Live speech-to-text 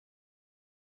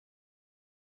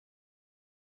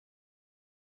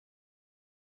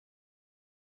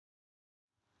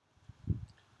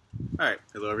Alright,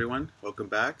 hello everyone, welcome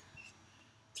back.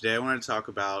 Today I want to talk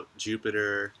about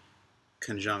Jupiter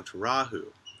conjunct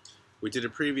Rahu. We did a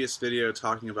previous video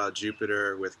talking about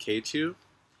Jupiter with Ketu.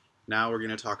 Now we're going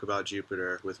to talk about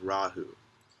Jupiter with Rahu.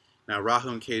 Now Rahu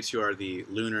and Ketu are the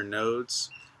lunar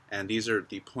nodes, and these are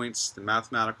the points, the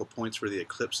mathematical points where the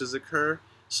eclipses occur.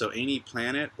 So any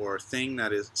planet or thing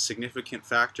that is a significant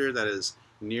factor that is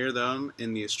near them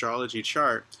in the astrology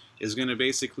chart is going to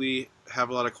basically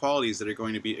have a lot of qualities that are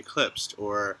going to be eclipsed,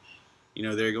 or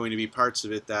there are going to be parts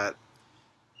of it that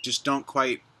just don't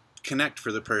quite connect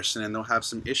for the person, and they'll have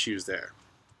some issues there.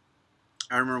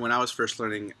 I remember when I was first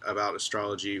learning about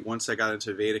astrology, once I got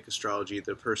into Vedic astrology,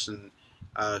 the person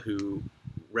who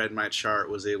read my chart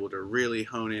was able to really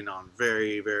hone in on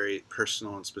very, very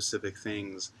personal and specific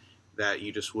things that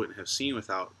you just wouldn't have seen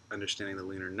without understanding the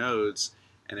lunar nodes,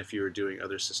 and if you were doing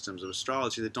other systems of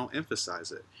astrology that don't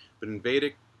emphasize it. But in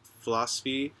Vedic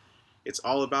philosophy, it's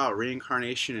all about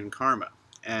reincarnation and karma.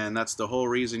 And that's the whole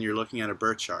reason you're looking at a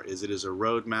birth chart, is it is a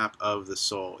roadmap of the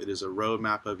soul. It is a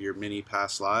roadmap of your many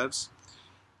past lives.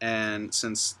 And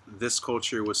since this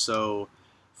culture was so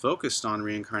focused on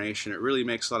reincarnation, it really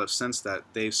makes a lot of sense that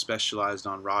they've specialized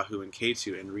on Rahu and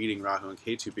Ketu and reading Rahu and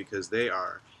Ketu, because they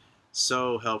are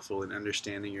so helpful in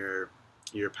understanding your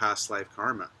past life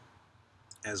karma,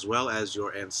 as well as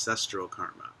your ancestral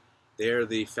karma. They are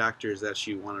the factors that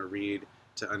you want to read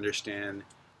to understand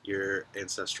your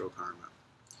ancestral karma.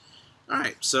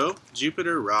 Alright, so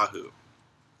Jupiter Rahu.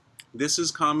 This is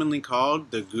commonly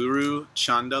called the Guru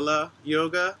Chandala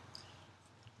Yoga.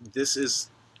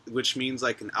 Which means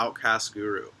like an outcast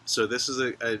guru. So this is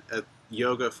a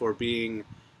yoga for being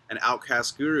an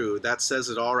outcast guru. That says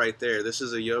it all right there. This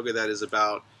is a yoga that is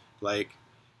about, like,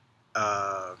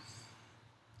 how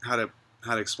to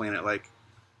explain it, like,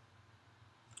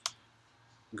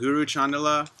 Guru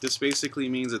Chandala, this basically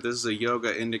means that this is a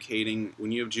yoga indicating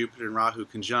when you have Jupiter and Rahu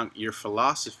conjunct, your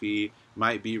philosophy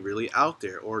might be really out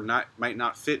there, or might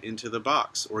not fit into the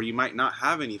box, or you might not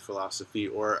have any philosophy,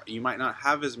 or you might not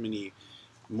have as many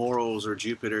morals or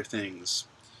Jupiter things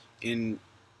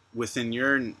within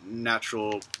your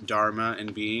natural dharma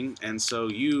and being, and so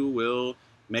you will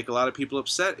make a lot of people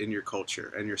upset in your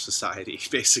culture and your society,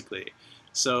 basically.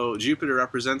 So Jupiter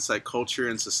represents like culture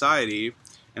and society,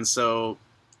 and so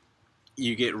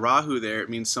you get Rahu there. It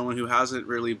means someone who hasn't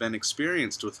really been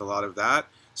experienced with a lot of that,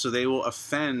 so they will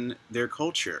offend their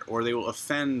culture, or they will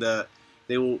offend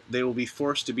they will be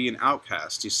forced to be an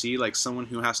outcast. You see, like someone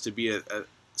who has to be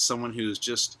someone who's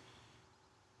just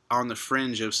on the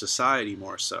fringe of society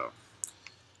more so.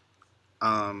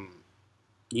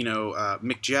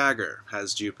 Mick Jagger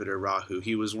has Jupiter Rahu.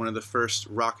 He was one of the first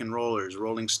rock and rollers,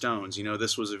 Rolling Stones.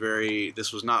 This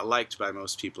was not liked by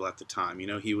most people at the time.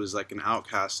 He was like an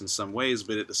outcast in some ways,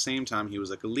 but at the same time he was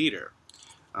like a leader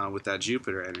with that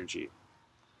Jupiter energy.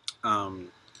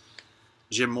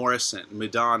 Jim Morrison,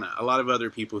 Madonna, a lot of other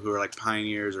people who are like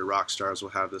pioneers or rock stars will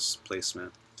have this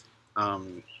placement.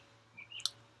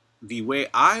 The way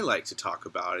I like to talk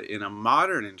about it in a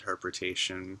modern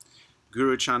interpretation,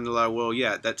 Guru Chandala, well,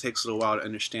 yeah, that takes a little while to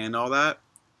understand all that.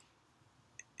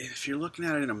 If you're looking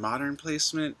at it in a modern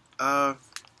placement, a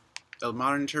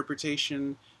modern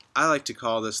interpretation, I like to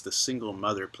call this the single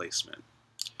mother placement.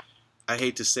 I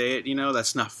hate to say it,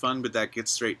 that's not fun, but that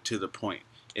gets straight to the point.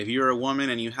 If you're a woman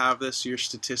and you have this, your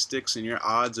statistics and your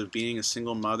odds of being a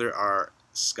single mother are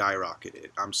skyrocketed.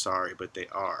 I'm sorry, but they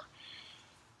are.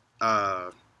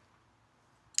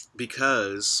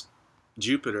 Because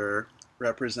Jupiter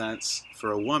represents,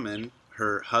 for a woman,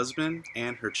 her husband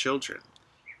and her children,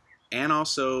 and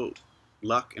also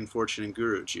luck and fortune and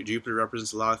guru. Jupiter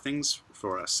represents a lot of things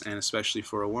for us, and especially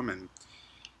for a woman.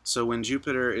 So when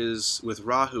Jupiter is with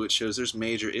Rahu, it shows there's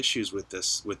major issues with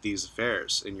these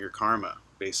affairs in your karma,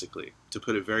 basically. To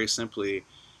put it very simply,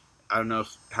 I don't know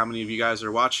how many of you guys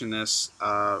are watching this,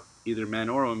 either men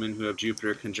or women who have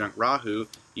Jupiter conjunct Rahu.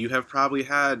 You have probably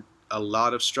had a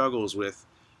lot of struggles with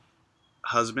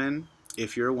husband,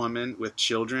 if you're a woman, with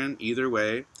children, either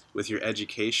way, with your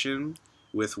education,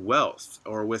 with wealth,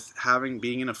 or with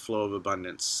being in a flow of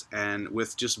abundance, and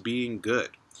with just being good.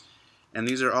 And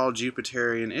these are all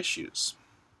Jupiterian issues.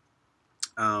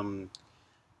 One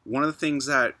of the things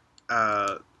that,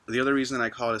 the other reason I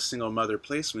call it a single mother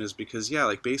placement is because, yeah,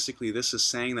 like basically this is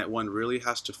saying that one really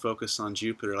has to focus on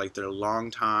Jupiter, like their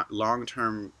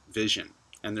long-term vision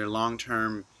and their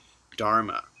long-term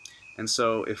dharma. And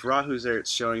so if Rahu's there, it's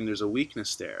showing there's a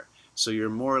weakness there. So you're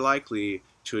more likely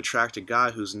to attract a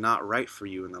guy who's not right for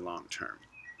you in the long term,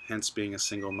 hence being a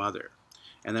single mother.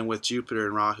 And then with Jupiter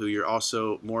and Rahu, you're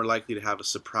also more likely to have a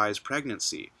surprise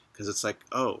pregnancy, because it's like,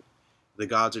 oh, the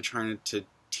gods are trying to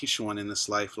teach one in this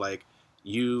life, like,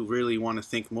 you really want to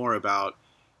think more about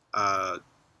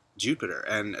Jupiter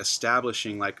and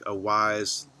establishing like a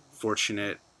wise,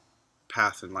 fortunate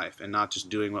path in life, and not just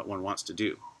doing what one wants to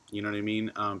do. You know what I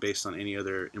mean? Based on any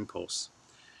other impulse.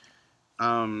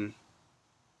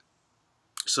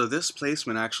 So this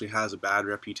placement actually has a bad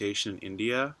reputation in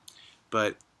India,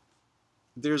 but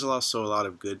there's also a lot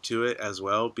of good to it as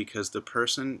well, because the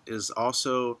person is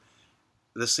also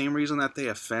the same reason that they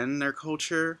offend their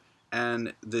culture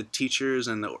and the teachers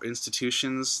and the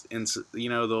institutions, and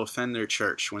they'll offend their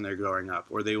church when they're growing up,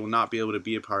 or they will not be able to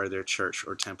be a part of their church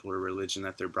or temple or religion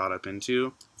that they're brought up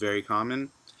into. Very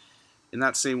common. In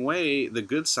that same way, the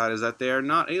good side is that they are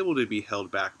not able to be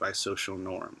held back by social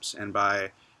norms and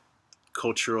by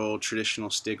cultural traditional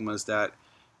stigmas that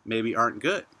maybe aren't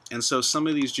good. And so some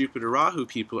of these Jupiter Rahu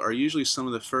people are usually some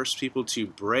of the first people to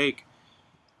break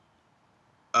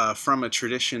from a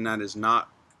tradition that is not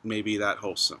maybe that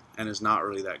wholesome and is not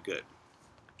really that good.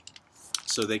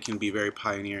 So they can be very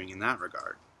pioneering in that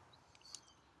regard.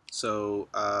 So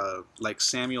like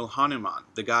Samuel Hahnemann,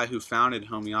 the guy who founded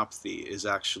homeopathy,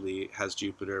 has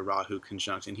Jupiter Rahu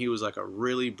conjunct, and he was like a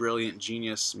really brilliant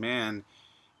genius man,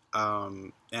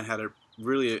 and had a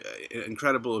really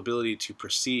incredible ability to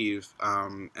perceive,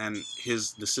 and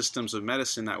the systems of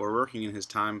medicine that were working in his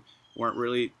time weren't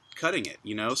really cutting it,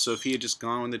 so if he had just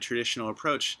gone with the traditional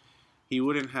approach, he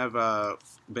wouldn't have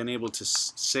been able to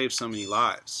save so many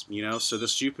lives, so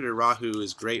this Jupiter Rahu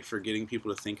is great for getting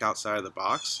people to think outside of the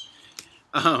box,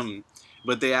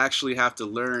 but they actually have to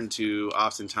learn to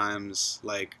oftentimes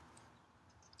like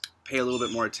pay a little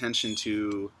bit more attention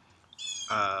to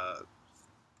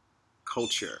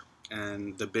culture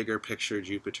and the bigger picture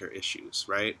Jupiter issues,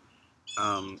 right?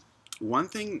 One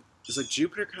thing is like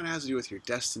Jupiter kind of has to do with your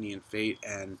destiny and fate,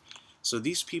 and so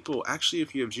these people, actually,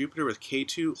 if you have Jupiter with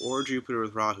Ketu or Jupiter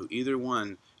with Rahu, either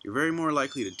one, you're very more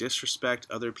likely to disrespect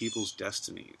other people's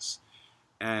destinies,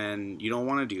 and you don't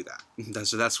want to do that.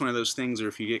 So that's one of those things where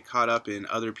if you get caught up in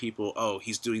other people, oh,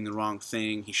 he's doing the wrong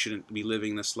thing, he shouldn't be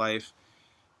living this life,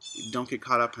 don't get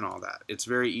caught up in all that. It's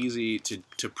very easy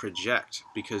to project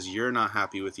because you're not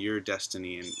happy with your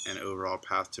destiny and overall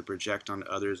path, to project on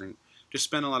others and just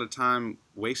spend a lot of time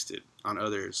wasted on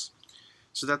others.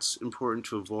 So that's important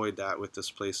to avoid that with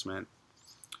this placement.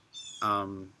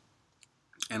 And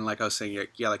like I was saying,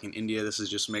 yeah, like in India, this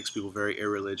just makes people very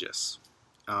irreligious,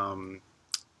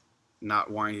 not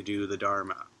wanting to do the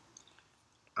Dharma.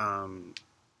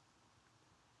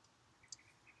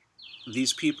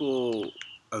 These people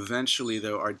eventually,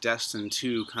 though, are destined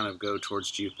to kind of go towards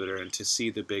Jupiter and to see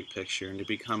the big picture and to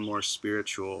become more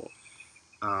spiritual,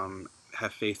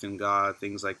 have faith in God,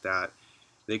 things like that.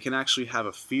 They can actually have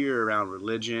a fear around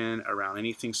religion, around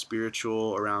anything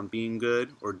spiritual, around being good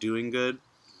or doing good,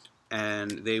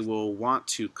 and they will want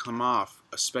to come off,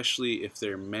 especially if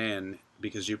they're men,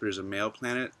 because Jupiter is a male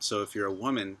planet. So if you're a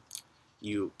woman,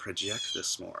 you project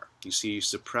this more. You see, you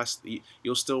suppress,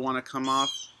 you'll still want to come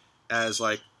off as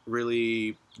like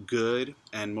really good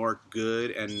and more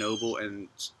good and noble and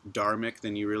dharmic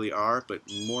than you really are, but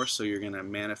more so you're going to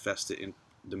manifest it in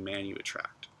the man you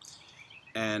attract.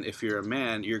 And if you're a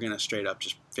man, you're going to straight up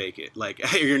just fake it. Like,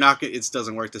 you're not gonna, it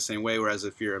doesn't work the same way, whereas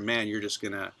if you're a man, you're just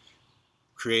going to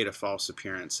create a false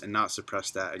appearance and not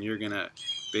suppress that, and you're going to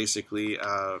basically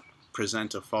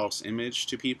present a false image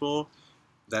to people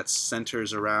that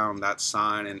centers around that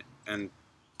sign and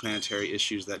planetary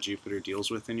issues that Jupiter deals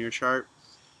with in your chart.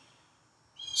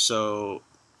 So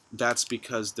that's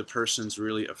because the person's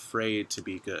really afraid to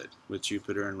be good with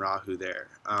Jupiter and Rahu there.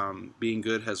 Being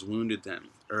good has wounded them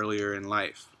earlier in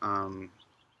life. The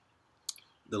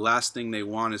last thing they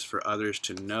want is for others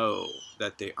to know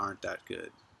that they aren't that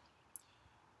good.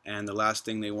 And the last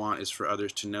thing they want is for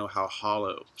others to know how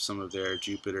hollow some of their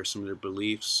Jupiter, some of their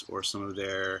beliefs, or some of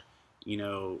their,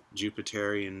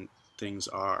 Jupiterian things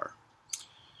are.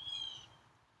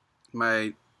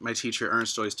 My teacher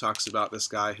Ernst always talks about this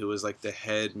guy who was like the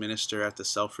head minister at the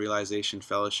Self-Realization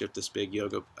Fellowship, this big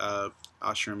yoga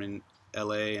ashram in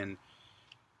LA, and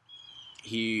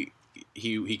he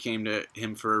came to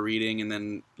him for a reading, and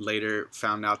then later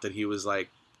found out that he was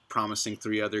like promising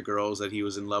 3 other girls that he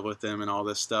was in love with them and all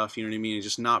this stuff, you know what I mean? And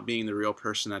just not being the real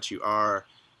person that you are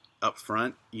up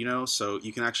front, so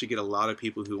you can actually get a lot of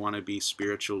people who want to be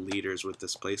spiritual leaders with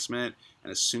this placement,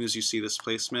 and as soon as you see this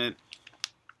placement,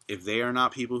 if they are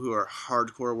not people who are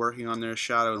hardcore working on their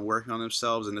shadow and working on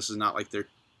themselves, and this is not like they're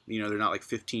not like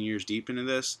 15 years deep into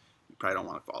this, you probably don't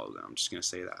want to follow them. I'm just going to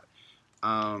say that.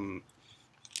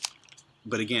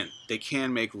 But again, they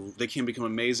can become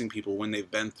amazing people when they've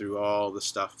been through all the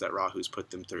stuff that Rahu's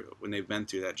put them through, when they've been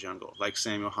through that jungle, like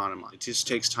Samuel Hahnemann. It just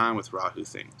takes time with Rahu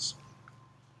things.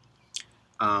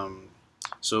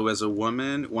 So as a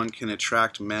woman, one can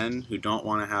attract men who don't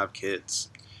want to have kids,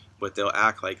 but they'll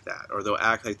act like that, or they'll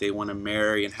act like they want to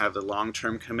marry and have the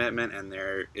long-term commitment, and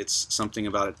it's something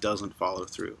about it doesn't follow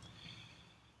through.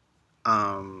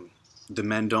 The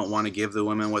men don't want to give the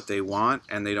women what they want,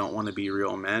 and they don't want to be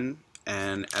real men.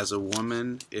 And as a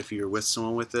woman, if you're with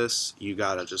someone with this, you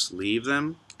gotta just leave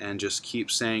them and just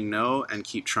keep saying no and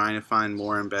keep trying to find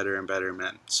more and better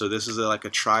men. So this is like a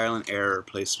trial and error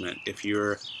placement. If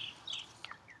you're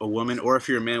a woman, or if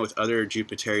you're a man with other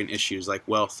Jupiterian issues like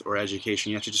wealth or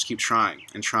education, you have to just keep trying,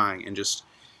 and just,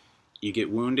 you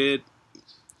get wounded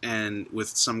and with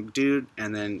some dude,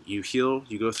 and then you heal,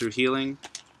 you go through healing.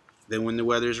 Then when the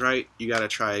weather's right, you gotta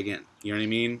try again. You know what I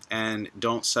mean? And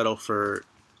don't settle for,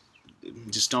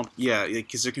 just don't, yeah,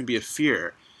 because there can be a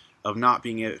fear of not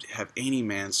being able to have any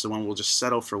man, so one will just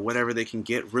settle for whatever they can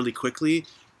get really quickly,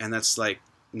 and that's like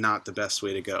not the best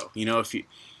way to go. You know, if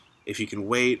you can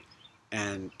wait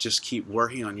and just keep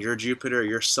working on your Jupiter,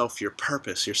 yourself, your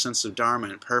purpose, your sense of Dharma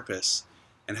and purpose,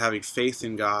 and having faith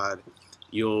in God,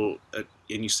 and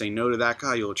you say no to that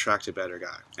guy, you'll attract a better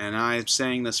guy. And I'm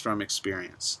saying this from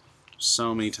experience.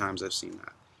 So many times I've seen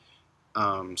that.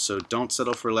 So don't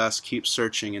settle for less. Keep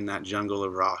searching in that jungle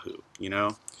of Rahu, you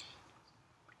know?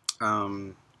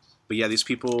 But yeah, these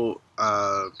people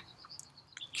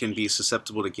can be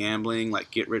susceptible to gambling, like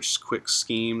get-rich-quick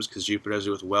schemes, because Jupiter has to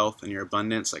do with wealth and your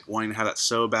abundance, like wanting to have that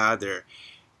so bad,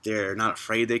 they're not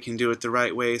afraid they can do it the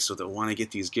right way, so they'll want to get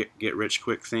these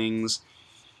get-rich-quick things,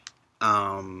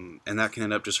 and that can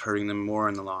end up just hurting them more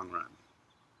in the long run.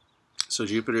 So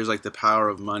Jupiter is like the power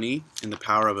of money and the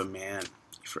power of a man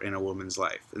in a woman's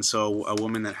life. And so a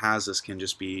woman that has this can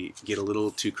just get a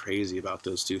little too crazy about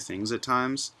those two things at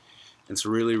times. And it's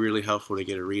really, really helpful to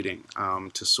get a reading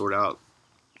to sort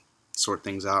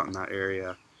things out in that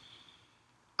area.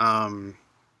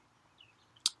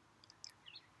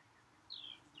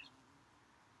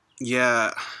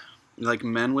 Yeah, like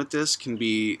men with this can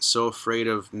be so afraid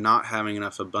of not having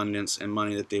enough abundance and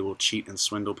money that they will cheat and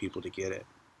swindle people to get it.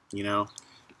 You know,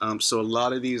 so a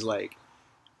lot of these like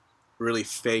really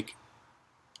fake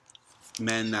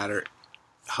men that are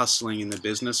hustling in the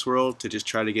business world to just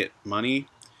try to get money,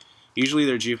 usually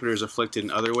their Jupiter is afflicted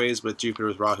in other ways, but Jupiter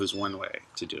with Rahu is one way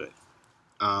to do it.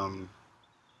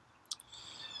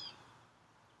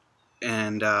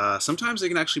 Sometimes they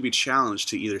can actually be challenged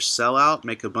to either sell out,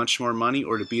 make a bunch more money,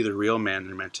 or to be the real man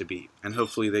they're meant to be. And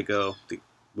hopefully they go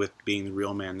with being the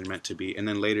real man they're meant to be. And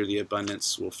then later the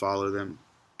abundance will follow them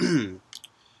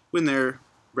when they're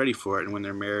ready for it and when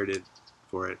they're merited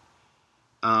for it.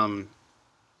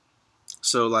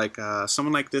 So like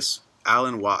someone like this,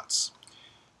 Alan Watts,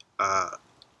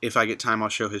 if I get time I'll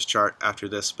show his chart after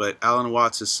this, but Alan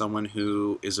Watts is someone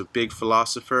who is a big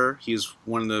philosopher. He's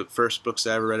one of the first books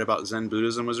I ever read about Zen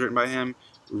Buddhism was written by him.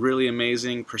 Really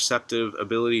amazing, perceptive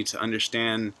ability to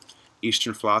understand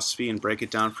Eastern philosophy and break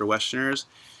it down for Westerners.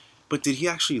 But did he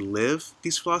actually live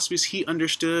these philosophies? He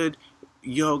understood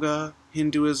yoga,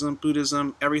 Hinduism,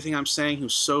 Buddhism, everything I'm saying. He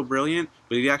was so brilliant,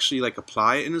 but did he actually like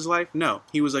apply it in his life? No.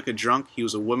 He was like a drunk. He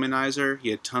was a womanizer. He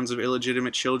had tons of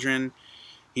illegitimate children.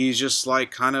 He's just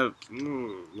like kind of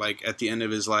like at the end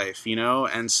of his life, you know?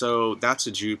 And so that's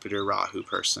a Jupiter Rahu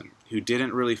person who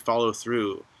didn't really follow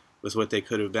through with what they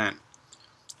could have been.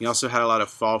 He also had a lot of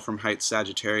fall from height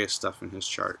Sagittarius stuff in his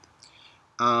chart.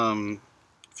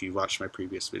 If you watched my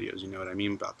previous videos, you know what I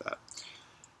mean about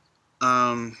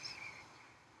that.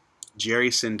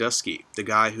 Jerry Sandusky, the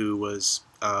guy who was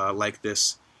like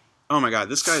this. Oh my God,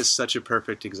 this guy is such a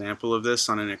perfect example of this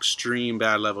on an extreme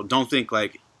bad level. Don't think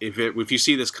like, if you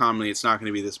see this commonly, it's not going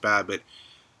to be this bad, but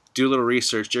do a little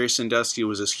research. Jerry Sandusky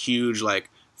was this huge like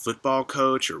football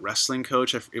coach or wrestling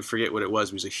coach. I forget what it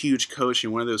was. He was a huge coach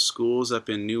in one of those schools up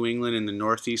in New England in the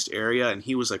Northeast area, and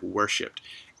he was like worshipped.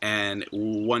 And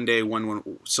one day,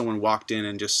 someone walked in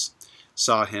and just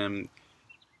saw him.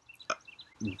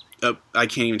 I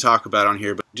can't even talk about it on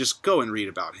here, but just go and read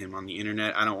about him on the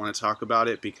internet. I don't want to talk about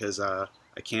it because I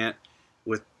can't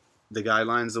with the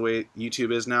guidelines the way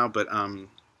YouTube is now, but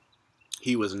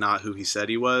he was not who he said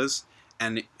he was,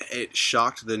 and it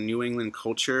shocked the New England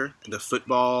culture, the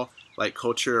football like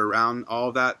culture around all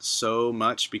of that so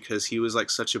much, because he was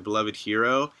like such a beloved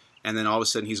hero, and then all of a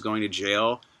sudden he's going to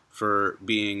jail for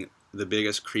being the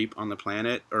biggest creep on the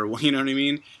planet, or you know what I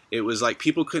mean? It was like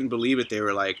people couldn't believe it. They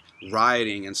were like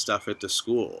rioting and stuff at the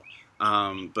school,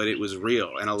 but it was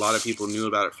real, and a lot of people knew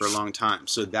about it for a long time.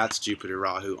 So that's Jupiter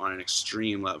Rahu on an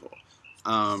extreme level.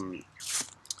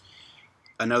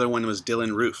 Another one was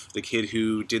Dylan Roof, the kid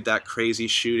who did that crazy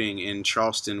shooting in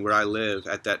Charleston where I live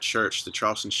at that church, the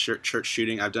Charleston church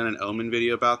shooting. I've done an omen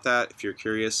video about that. If you're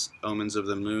curious, Omens of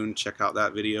the Moon, check out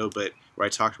that video, but where I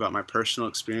talked about my personal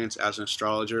experience as an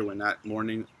astrologer when that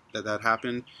morning that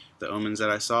happened, the omens that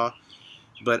I saw.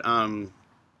 But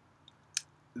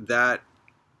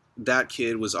that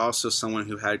kid was also someone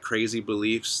who had crazy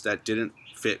beliefs that didn't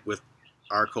fit with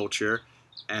our culture,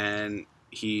 and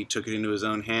he took it into his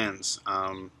own hands.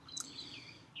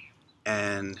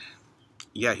 And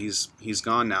yeah, he's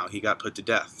gone now. He got put to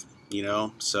death, you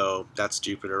know. So that's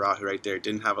Jupiter Rahu right there.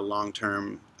 Didn't have a long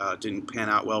term, didn't pan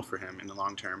out well for him in the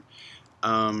long term.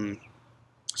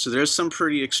 So there's some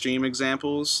pretty extreme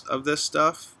examples of this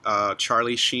stuff.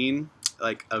 Charlie Sheen,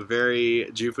 like a very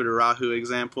Jupiter Rahu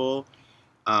example.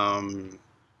 When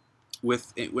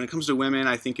it comes to women,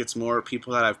 I think it's more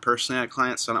people that I've personally had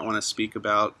clients, so I don't want to speak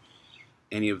about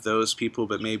any of those people,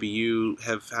 but maybe you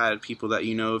have had people that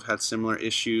you know have had similar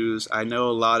issues. I know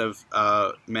a lot of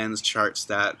men's charts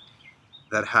that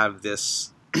have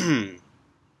this that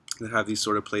have these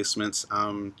sort of placements,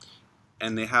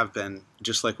 and they have been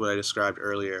just like what I described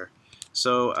earlier.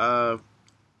 So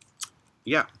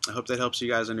yeah, I hope that helps you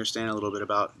guys understand a little bit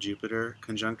about Jupiter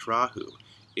conjunct Rahu.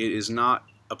 It is not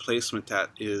a placement that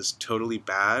is totally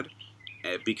bad,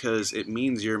 because it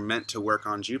means you're meant to work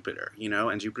on Jupiter, you know,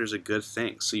 and Jupiter's a good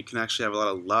thing. So you can actually have a lot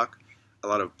of luck, a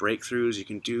lot of breakthroughs. You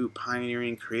can do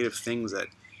pioneering, creative things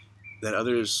that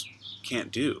others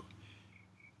can't do.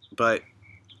 But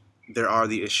there are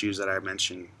the issues that I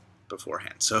mentioned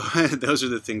beforehand. So those are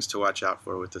the things to watch out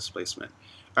for with this placement.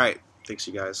 All right, thanks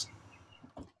you guys.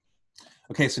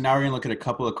 Okay, so now we're going to look at a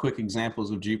couple of quick examples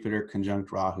of Jupiter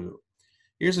conjunct Rahu.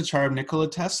 Here's a chart of Nikola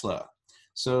Tesla.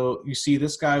 So you see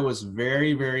this guy was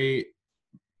very, very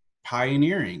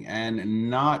pioneering and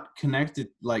not connected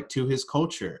like to his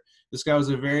culture. This guy was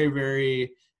a very,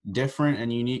 very different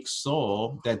and unique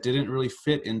soul that didn't really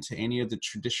fit into any of the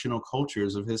traditional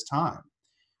cultures of his time.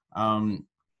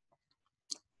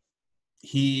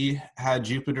 He had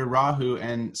Jupiter Rahu,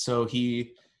 and so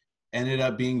he ended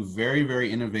up being very, very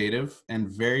innovative and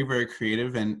very, very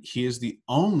creative. And he is the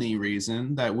only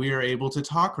reason that we are able to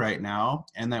talk right now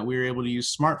and that we're able to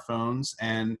use smartphones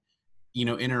and, you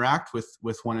know, interact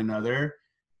with one another.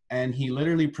 And he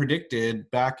literally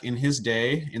predicted back in his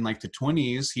day, in like the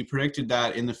 20s, he predicted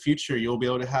that in the future, you'll be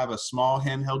able to have a small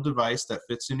handheld device that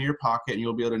fits into your pocket, and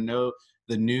you'll be able to know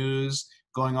the news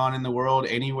going on in the world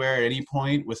anywhere at any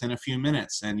point within a few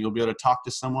minutes, and you'll be able to talk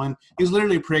to someone. He was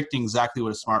literally predicting exactly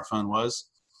what a smartphone was.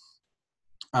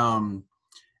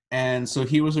 And so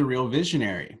he was a real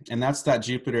visionary, and that's that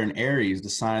Jupiter in Aries, the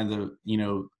sign of the, you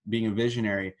know, being a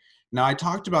visionary. Now, I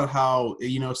talked about how,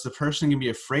 you know, it's the person who can be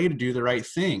afraid to do the right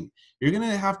thing. You're going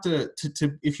to have to,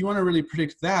 if you want to really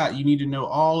predict that, you need to know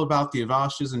all about the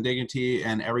Avastas and dignity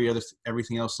and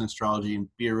everything else in astrology and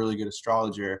be a really good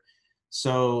astrologer.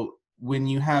 So when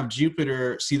you have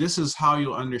Jupiter, see, this is how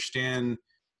you'll understand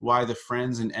why the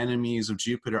friends and enemies of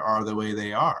Jupiter are the way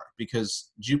they are,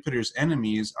 because Jupiter's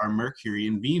enemies are Mercury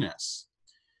and Venus.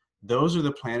 Those are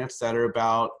the planets that are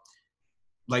about,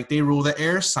 like, they rule the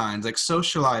air signs, like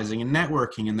socializing and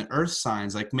networking, and the earth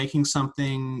signs, like making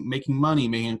something, making money,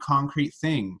 making a concrete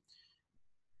thing.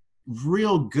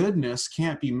 Real goodness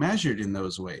can't be measured in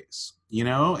those ways, you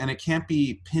know, and it can't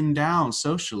be pinned down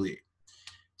socially.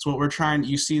 It's what we're trying,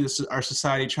 you see this, our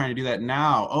society trying to do that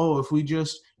now. Oh, if we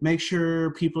just make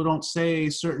sure people don't say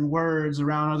certain words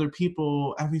around other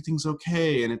people, everything's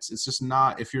okay. And it's just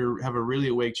not, if you have a really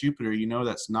awake Jupiter, you know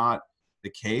that's not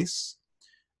the case.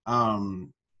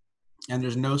 And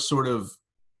there's no sort of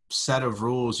set of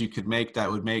rules you could make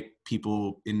that would make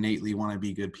people innately want to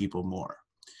be good people more.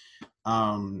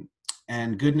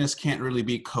 And goodness can't really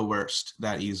be coerced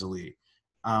that easily.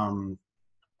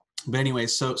 But anyway,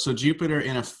 so Jupiter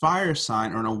in a fire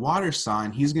sign or in a water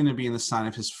sign, he's going to be in the sign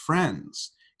of his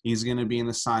friends. He's going to be in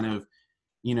the sign of,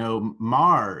 you know,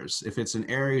 Mars, if it's in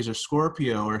Aries or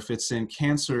Scorpio, or if it's in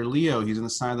Cancer or Leo, he's in the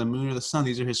sign of the moon or the sun.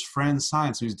 These are his friend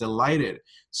signs. So he's delighted.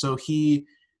 So he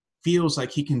feels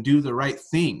like he can do the right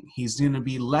thing. He's going to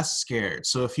be less scared.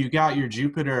 So if you got your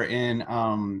Jupiter in,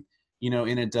 you know,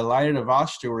 in a delighted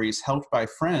Avasta where he's helped by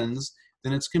friends,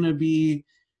 then it's going to be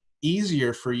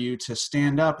easier for you to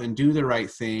stand up and do the right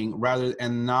thing rather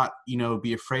and not, you know,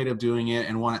 be afraid of doing it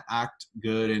and want to act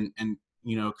good and,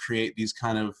 you know, create these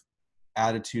kind of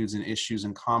attitudes and issues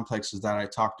and complexes that I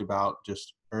talked about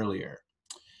just earlier.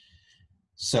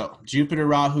 So Jupiter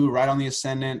Rahu right on the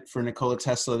ascendant for Nikola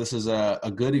Tesla. This is a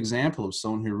good example of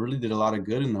someone who really did a lot of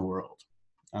good in the world.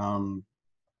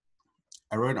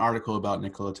 I wrote an article about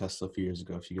Nikola Tesla a few years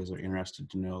ago if you guys are interested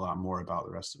to know a lot more about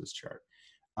the rest of his chart.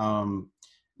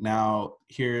 Now,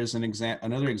 here's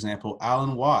another example,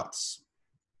 Alan Watts.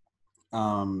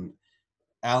 Alan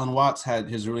Watts had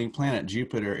his ruling planet,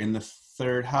 Jupiter, in the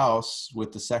 3rd house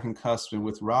with the 2nd cusp and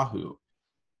with Rahu.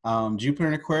 Jupiter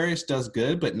in Aquarius does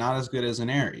good, but not as good as in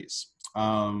Aries.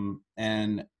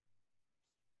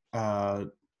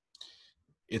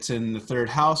 It's in the 3rd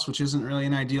house, which isn't really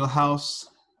an ideal house.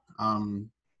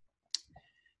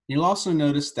 You'll also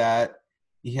notice that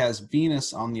he has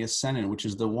Venus on the ascendant, which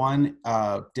is the one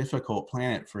difficult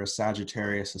planet for a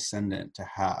Sagittarius ascendant to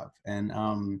have. And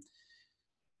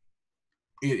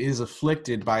it is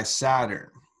afflicted by Saturn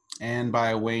and by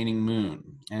a waning moon.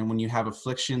 And when you have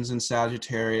afflictions in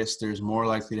Sagittarius, there's more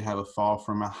likely to have a fall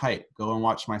from a height. Go and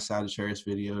watch my Sagittarius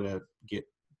video to get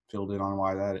filled in on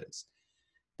why that is.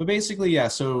 But basically, yeah,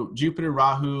 so Jupiter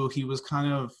Rahu, he was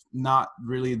kind of not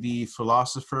really the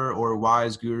philosopher or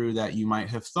wise guru that you might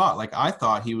have thought. Like, I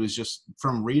thought he was just,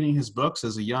 from reading his books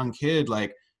as a young kid,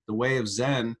 like The Way of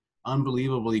Zen,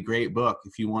 unbelievably great book.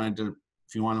 If you want to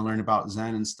learn about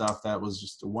Zen and stuff, that was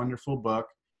just a wonderful book.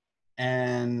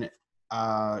 And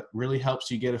really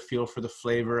helps you get a feel for the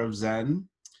flavor of Zen.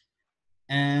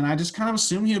 And I just kind of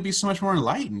assumed he would be so much more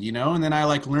enlightened, you know? And then I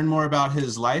learned more about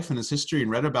his life and his history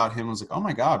and read about him. I was like, oh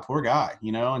my God, poor guy,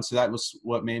 you know? And so that was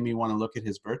what made me want to look at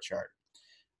his birth chart.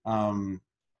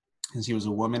 Because he was a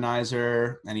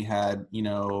womanizer, and he had, you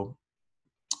know,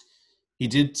 he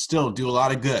did still do a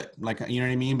lot of good, like, you know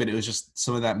what I mean? But it was just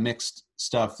some of that mixed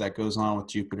stuff that goes on with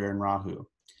Jupiter and Rahu.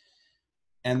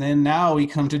 And then now we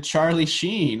come to Charlie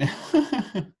Sheen,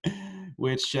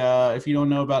 which if you don't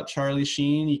know about Charlie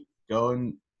Sheen, you go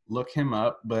and look him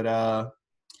up. But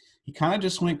he kind of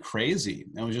just went crazy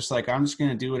and was just like, I'm just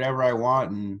going to do whatever I want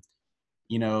and,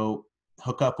 you know,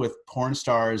 hook up with porn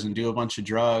stars and do a bunch of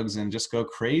drugs and just go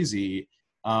crazy.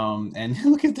 And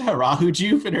look at that, Rahu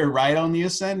Jupiter right on the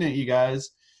ascendant, you guys.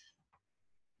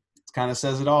 Kind of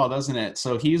says it all, doesn't it?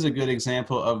 So he's a good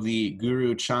example of the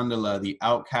guru Chandala, the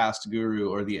outcast guru,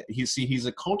 or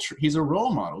he's a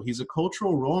role model. He's a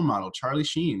cultural role model, Charlie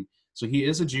Sheen. So he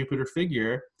is a Jupiter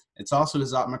figure. It's also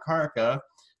his Atmakaraka.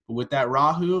 But with that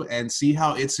Rahu, and see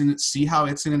how it's in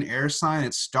an air sign,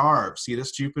 it's starved. See,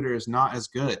 this Jupiter is not as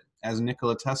good as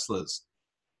Nikola Tesla's.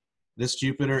 This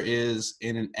Jupiter is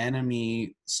in an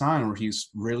enemy sign where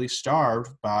he's really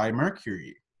starved by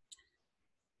Mercury.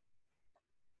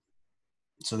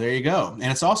 So there you go.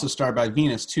 And it's also starred by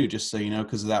Venus too, just so you know,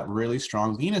 because of that really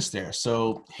strong Venus there.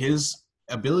 So his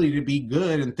ability to be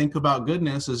good and think about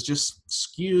goodness is just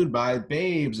skewed by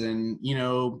babes and, you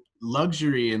know,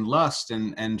 luxury and lust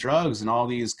and drugs and all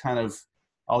these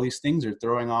things are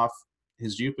throwing off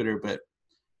his Jupiter. But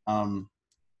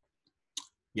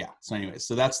yeah, so anyway,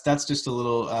 so that's just a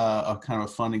little a kind of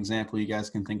a fun example you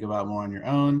guys can think about more on your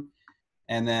own.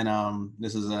 And then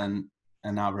this is a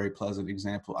not very pleasant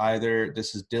example either.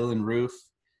 This is Dylan Roof.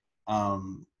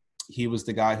 He was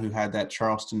the guy who had that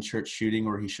Charleston church shooting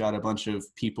where he shot a bunch of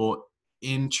people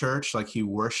in church, like he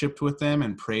worshiped with them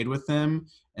and prayed with them,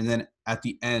 and then at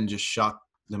the end just shot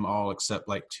them all except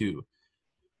like 2.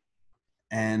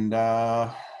 And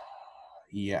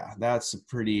yeah, that's a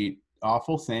pretty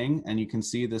awful thing. And you can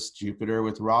see this Jupiter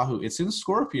with Rahu. It's in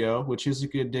Scorpio, which is a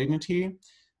good dignity.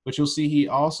 But you'll see he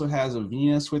also has a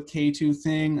Venus with K2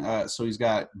 thing. So he's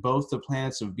got both the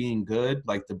planets of being good,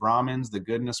 like the Brahmins, the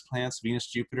goodness planets, Venus,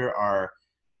 Jupiter, are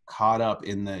caught up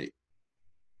in the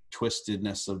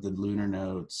twistedness of the lunar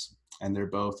nodes, and they're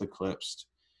both eclipsed.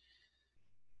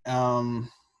 And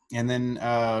then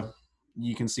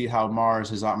you can see how Mars,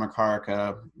 his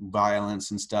Atmakaraka, violence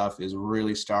and stuff, is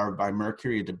really starved by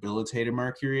Mercury, a debilitated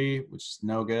Mercury, which is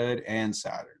no good, and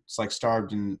Saturn. It's like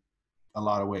starved in a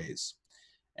lot of ways.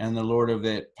 And the Lord of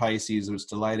it, Pisces, which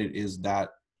delighted, is that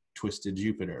twisted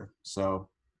Jupiter. So,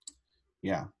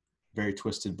 yeah, very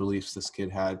twisted beliefs this kid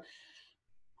had.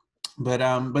 But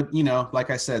you know, like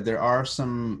I said, there are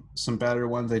some better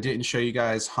ones. I didn't show you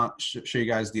guys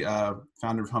the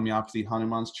founder of homeopathy,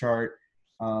 Hanuman's chart,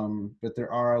 but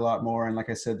there are a lot more. And like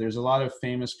I said, there's a lot of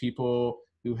famous people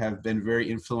who have been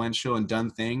very influential and done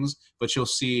things. But you'll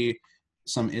see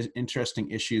some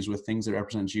interesting issues with things that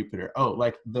represent Jupiter. Oh,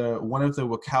 like one of the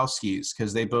Wachowskis,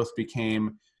 because they both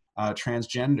became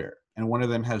transgender, and one of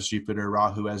them has Jupiter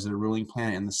Rahu as their ruling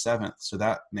planet in the 7th. So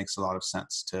that makes a lot of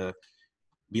sense to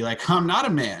be like, I'm not a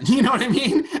man, you know what I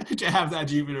mean? To have that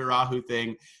Jupiter Rahu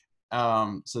thing.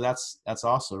 So that's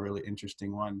also a really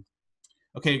interesting one.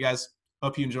 Okay, you guys,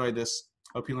 hope you enjoyed this.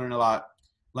 Hope you learned a lot.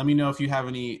 Let me know if you have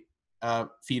any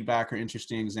feedback or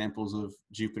interesting examples of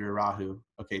Jupiter Rahu.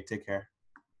 Okay, take care.